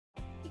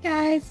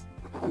Guys,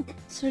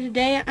 so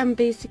today I'm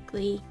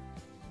basically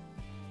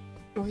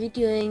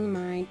redoing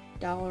my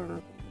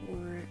dollar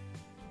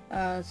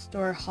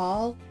store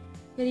haul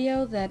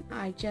video that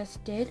I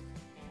just did,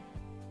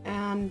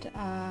 and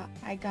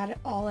I got it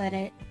all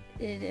edited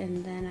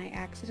and then I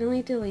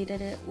accidentally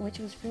deleted it, which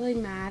was really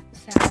sad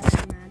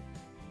and mad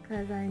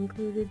because I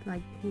included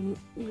like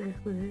this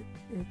with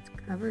its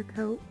cover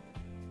coat,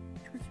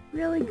 which was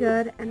really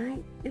good,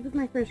 and it was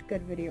my first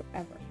good video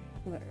ever,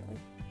 literally.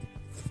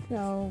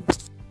 So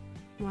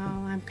well,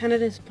 I'm kind of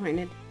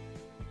disappointed.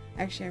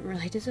 Actually, I'm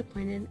really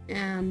disappointed,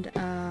 and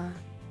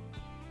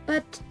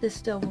but this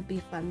still will be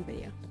a fun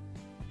video.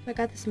 So I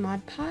got this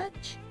Mod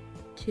Podge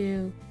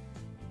to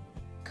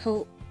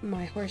coat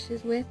my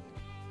horses with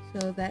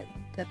so that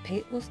the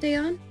paint will stay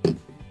on.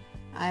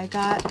 I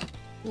got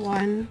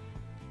one,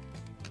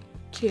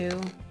 two,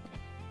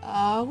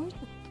 where's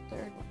the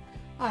third one?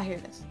 Ah, here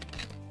it is.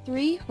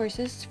 3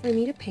 horses for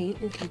me to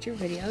paint in future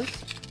videos.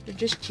 They're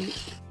just cheap.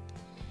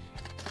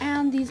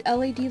 And these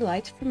LED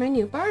lights for my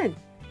new barn.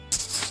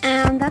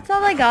 And that's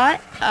all I got.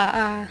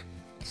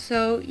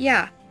 So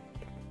yeah,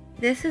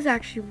 this is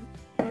actually,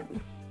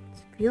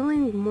 it's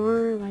feeling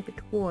more like a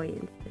toy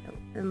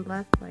and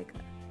less like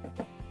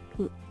a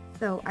paint.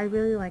 So I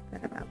really like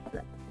that about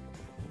it.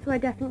 So I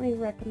definitely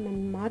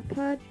recommend Mod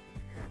Podge.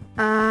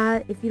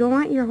 If you don't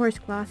want your horse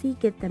glossy,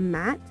 get the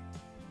matte,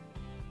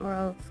 or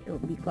else it will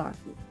be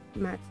glossy.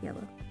 Matte's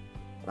yellow,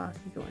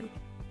 glossy's orange.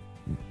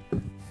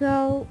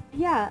 So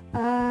yeah,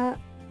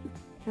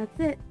 that's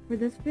it for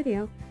this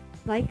video.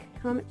 Like,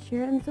 comment,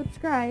 share, and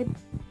subscribe.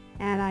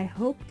 And I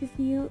hope to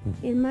see you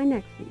in my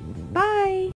next video. Bye!